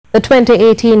The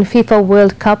 2018 FIFA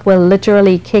World Cup will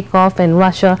literally kick off in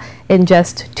Russia in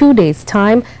just 2 days'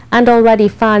 time, and already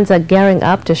fans are gearing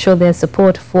up to show their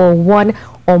support for one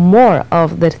or more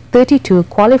of the 32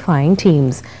 qualifying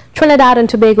teams. Trinidad and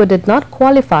Tobago did not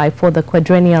qualify for the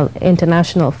quadrennial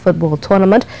international football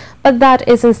tournament, but that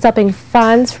isn't stopping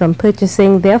fans from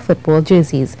purchasing their football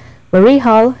jerseys. Marie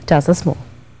Hull tells us more.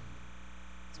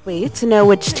 Wait to know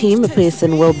which team a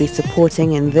person will be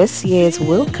supporting in this year's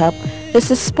World Cup is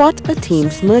to spot a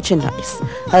team's merchandise.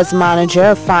 As manager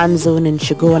of Fan Zone in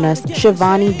Chagonas,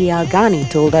 Shivani Dialgani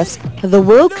told us, the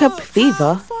World Cup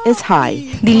fever is high.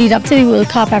 The lead up to the World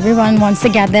Cup, everyone wants to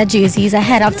get their jerseys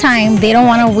ahead of time. They don't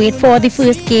want to wait for the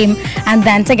first game and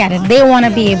then to get it. They want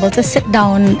to be able to sit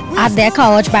down at their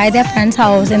couch by their friend's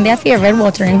house in their favorite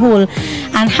watering hole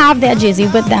and have their jersey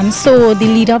with them. So the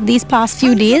lead up these past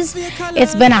few days,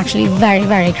 it's been actually very,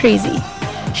 very crazy.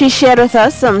 She shared with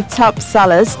us some top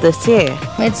sellers this year.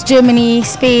 It's Germany,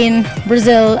 Spain,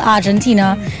 Brazil,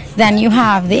 Argentina. Then you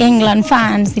have the England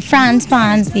fans, the France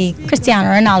fans, the Cristiano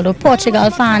Ronaldo, Portugal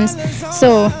fans.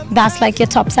 So that's like your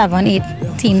top 7, 8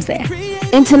 teams there.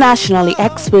 Internationally,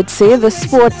 experts say the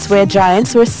sportswear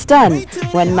giants were stunned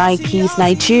when Nike's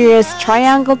Nigeria's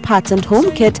triangle patterned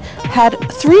home kit had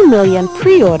 3 million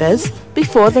pre-orders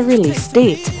before the release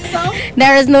date.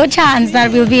 There is no chance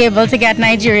that we'll be able to get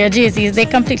Nigeria jerseys. They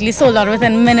completely sold out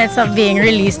within minutes of being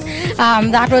released.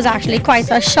 That was actually quite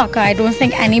a shocker. I don't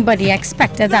think anybody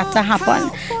expected that to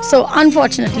happen. So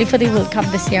unfortunately for the World Cup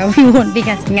this year, we won't be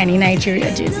getting any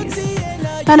Nigeria jerseys.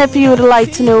 And if you would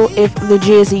like to know if the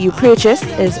jersey you purchased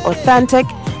is authentic,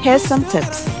 here's some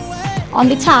tips. On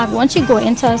the tag, once you go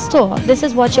into a store, this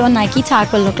is what your Nike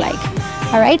tag will look like.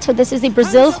 Alright, so this is the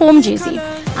Brazil home jersey.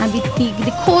 And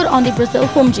the code on the Brazil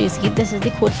home jersey, this is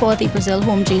the code for the Brazil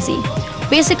home jersey.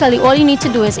 Basically, all you need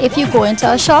to do is if you go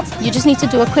into a shop, you just need to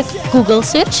do a quick Google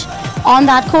search on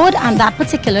that code and that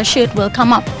particular shirt will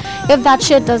come up. If that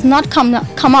shirt does not come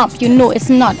up, you know it's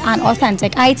not an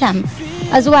authentic item.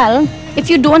 As well, if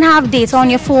you don't have data on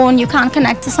your phone, you can't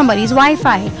connect to somebody's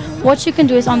Wi-Fi, what you can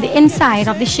do is on the inside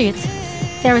of the shirt,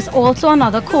 there is also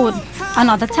another code,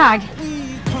 another tag,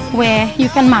 where you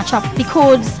can match up the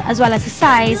codes as well as the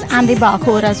size and the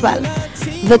barcode as well.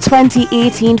 The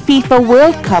 2018 FIFA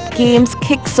World Cup Games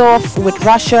kicks off with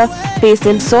Russia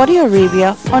facing Saudi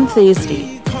Arabia on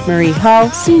Thursday. Marie Hull,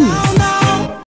 CNews.